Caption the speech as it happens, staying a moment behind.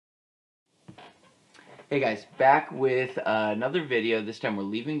Hey guys, back with another video. This time we're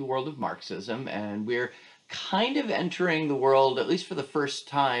leaving the world of Marxism and we're kind of entering the world, at least for the first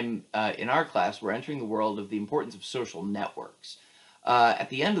time in our class, we're entering the world of the importance of social networks. At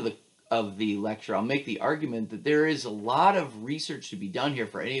the end of the lecture, I'll make the argument that there is a lot of research to be done here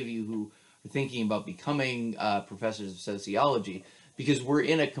for any of you who are thinking about becoming professors of sociology, because we're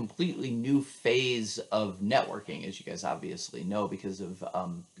in a completely new phase of networking, as you guys obviously know, because of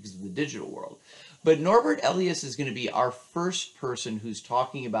the digital world. But Norbert Elias is going to be our first person who's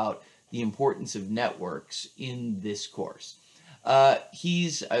talking about the importance of networks in this course.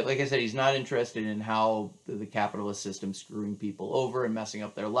 He's, like I said, he's not interested in how the capitalist system's screwing people over and messing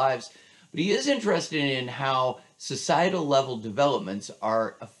up their lives, but he is interested in how societal level developments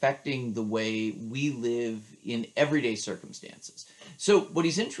are affecting the way we live in everyday circumstances. So what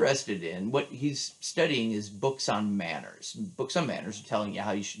he's interested in, what he's studying, is books on manners. Books on manners are telling you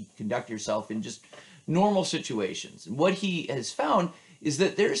how you should conduct yourself in just normal situations. And what he has found is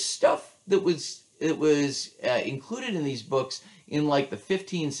that there's stuff that was included in these books in like the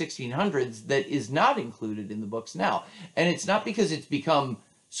 1600s that is not included in the books now. And it's not because it's become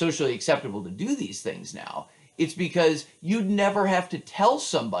socially acceptable to do these things now. It's because you'd never have to tell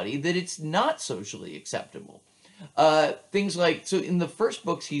somebody that it's not socially acceptable. Things like, so in the first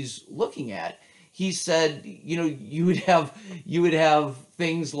books he's looking at, he said, you know, you would have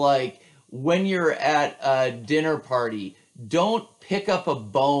things like, when you're at a dinner party, don't pick up a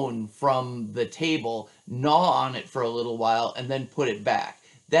bone from the table, gnaw on it for a little while, and then put it back.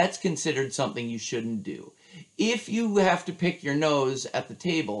 That's considered something you shouldn't do. If you have to pick your nose at the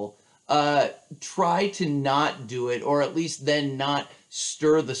table, try to not do it, or at least then not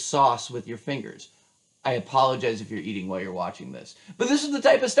stir the sauce with your fingers. I apologize if you're eating while you're watching this. But this is the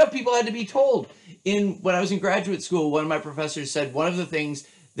type of stuff people had to be told. When I was in graduate school, one of my professors said one of the things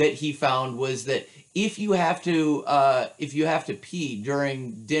that he found was that if you have to pee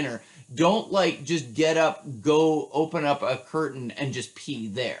during dinner, don't like just get up, go open up a curtain and just pee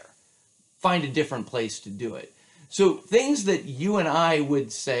there. Find a different place to do it. So things that you and I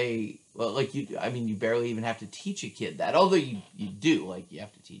would say, well, like you barely even have to teach a kid that, although you do, like you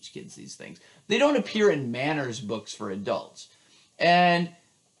have to teach kids these things. They don't appear in manners books for adults. And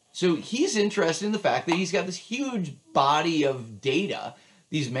so he's interested in the fact that he's got this huge body of data,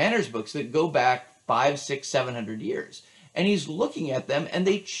 these manners books that go back 500, 600, 700 years. And he's looking at them and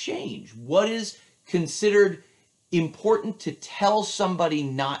they change. What is considered important to tell somebody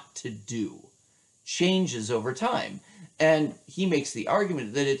not to do changes over time. And he makes the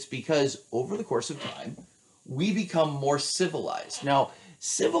argument that it's because over the course of time, we become more civilized. Now,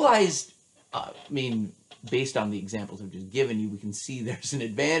 civilized, based on the examples I've just given you, we can see there's an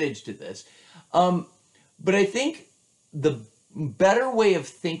advantage to this. But I think the better way of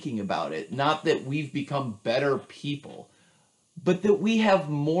thinking about it, not that we've become better people, but that we have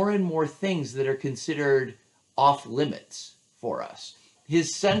more and more things that are considered off limits for us.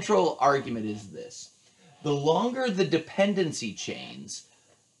 His central argument is this: the longer the dependency chains,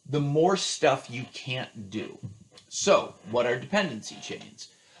 the more stuff you can't do. So, what are dependency chains?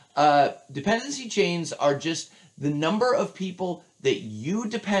 Dependency chains are just the number of people that you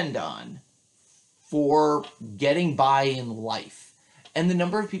depend on for getting by in life, and the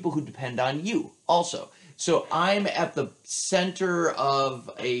number of people who depend on you also. So I'm at the center of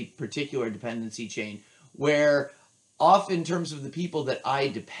a particular dependency chain where, off in terms of the people that I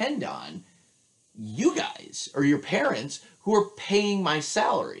depend on, you guys or your parents who are paying my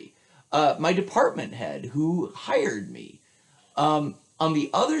salary, my department head who hired me. On the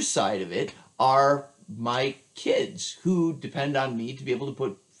other side of it are my kids who depend on me to be able to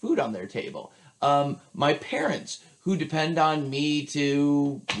put food on their table. My parents who depend on me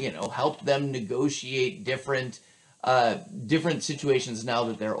to, help them negotiate different situations now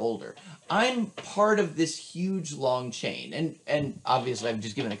that they're older. I'm part of this huge long chain, and obviously I've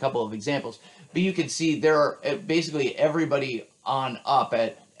just given a couple of examples, but you can see there are basically everybody on up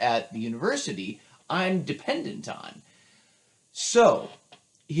at the university I'm dependent on. So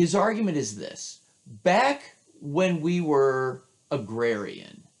his argument is this: back when we were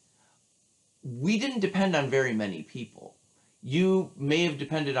agrarian, we didn't depend on very many people. You may have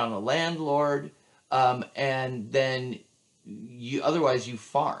depended on a landlord, and then otherwise you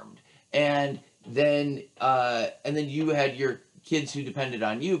farmed. And then you had your kids who depended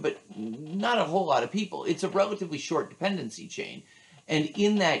on you, but not a whole lot of people. It's a relatively short dependency chain. And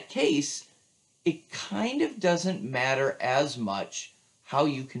in that case, it kind of doesn't matter as much how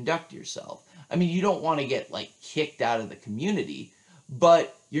you conduct yourself. I mean, you don't want to get like kicked out of the community,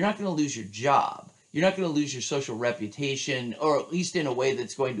 but you're not going to lose your job. you're not going to lose your social reputation, or at least in a way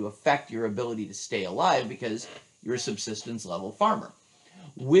that's going to affect your ability to stay alive because you're a subsistence level farmer.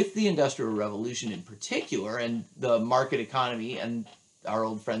 With the Industrial Revolution in particular, and the market economy, and our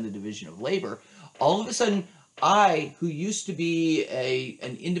old friend, the division of labor, all of a sudden, I, who used to be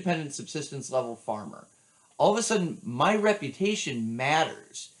an independent subsistence level farmer, all of a sudden, my reputation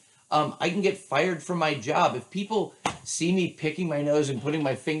matters. I can get fired from my job. If people see me picking my nose and putting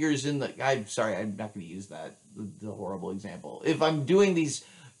my fingers in the... I'm sorry, I'm not going to use that, the horrible example. If I'm doing these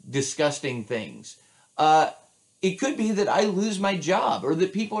disgusting things, it could be that I lose my job, or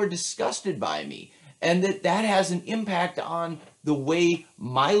that people are disgusted by me, and that has an impact on the way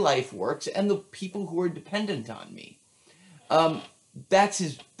my life works and the people who are dependent on me.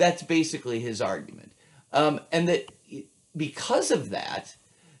 That's basically his argument. And that because of that,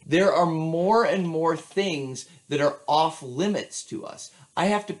 there are more and more things that are off limits to us. I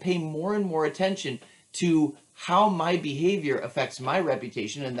have to pay more and more attention to how my behavior affects my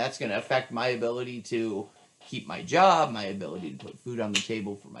reputation, and that's going to affect my ability to keep my job, my ability to put food on the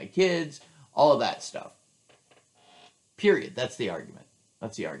table for my kids, all of that stuff. Period. That's the argument.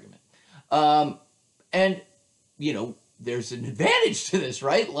 That's the argument. And, you know, there's an advantage to this,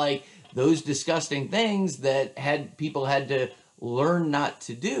 right? Like, those disgusting things that people had to learn not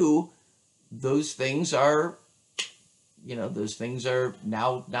to do, those things are, you know, those things are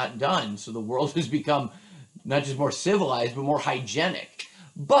now not done. So the world has become not just more civilized, but more hygienic.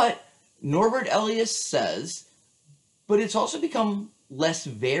 But Norbert Elias says, but it's also become less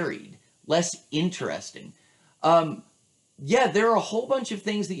varied, less interesting. Yeah, there are a whole bunch of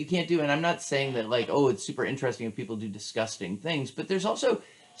things that you can't do, and I'm not saying that, like, oh, it's super interesting if people do disgusting things, but there's also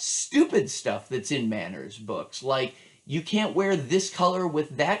stupid stuff that's in manners books, like, you can't wear this color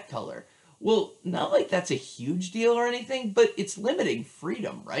with that color. Well, not like that's a huge deal or anything, but it's limiting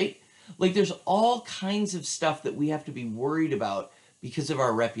freedom, right? Like, there's all kinds of stuff that we have to be worried about because of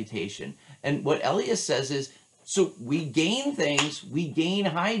our reputation. And what Elias says is, so we gain things, we gain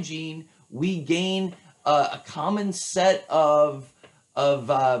hygiene, we gain a common set of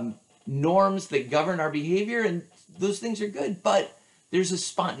norms that govern our behavior, and those things are good, but there's a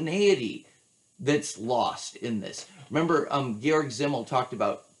spontaneity that's lost in this. Remember, Georg Simmel talked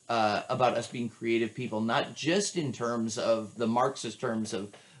about us being creative people, not just in terms of the Marxist terms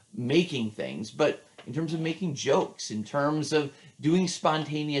of making things, but in terms of making jokes, in terms of doing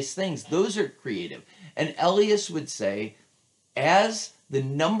spontaneous things. Those are creative. And Elias would say, as the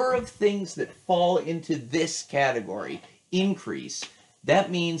number of things that fall into this category increase, that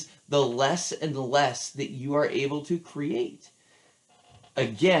means the less and less that you are able to create.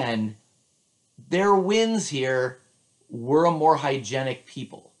 Again, there are wins here. We're a more hygienic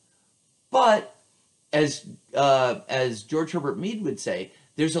people. But as George Herbert Mead would say,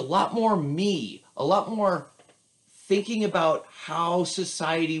 there's a lot more me, a lot more thinking about how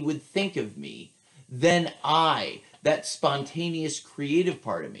society would think of me than that spontaneous creative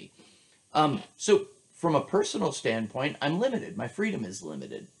part of me. So from a personal standpoint, I'm limited. My freedom is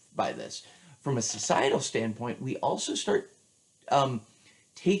limited by this. From a societal standpoint, we also start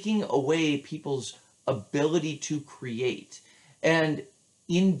taking away people's ability to create. And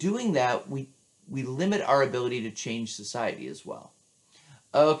in doing that, we limit our ability to change society as well.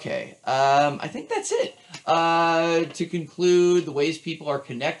 Okay, I think that's it. To conclude, the ways people are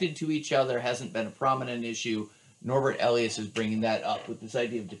connected to each other hasn't been a prominent issue. Norbert Elias is bringing that up with this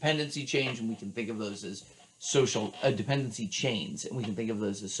idea of dependency change, and we can think of those as social dependency chains, and we can think of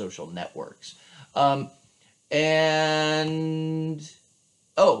those as social networks. And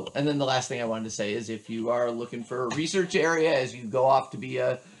then the last thing I wanted to say is, if you are looking for a research area as you go off to be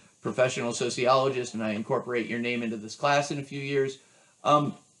a professional sociologist, and I incorporate your name into this class in a few years,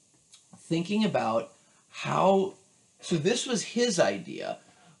 thinking about how, so this was his idea,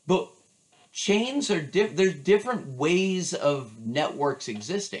 but chains are there's different ways of networks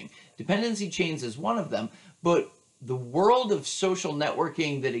existing. Dependency chains is one of them, but the world of social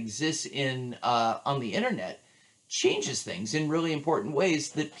networking that exists on the internet changes things in really important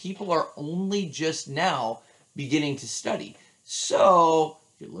ways that people are only just now beginning to study. So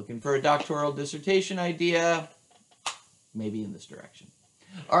if you're looking for a doctoral dissertation idea, maybe in this direction.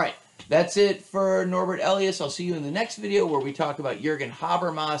 All right, that's it for Norbert Elias. I'll see you in the next video where we talk about Jürgen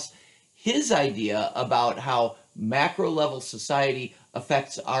Habermas, his idea about how macro-level society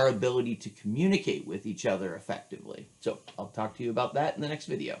affects our ability to communicate with each other effectively. So I'll talk to you about that in the next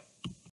video.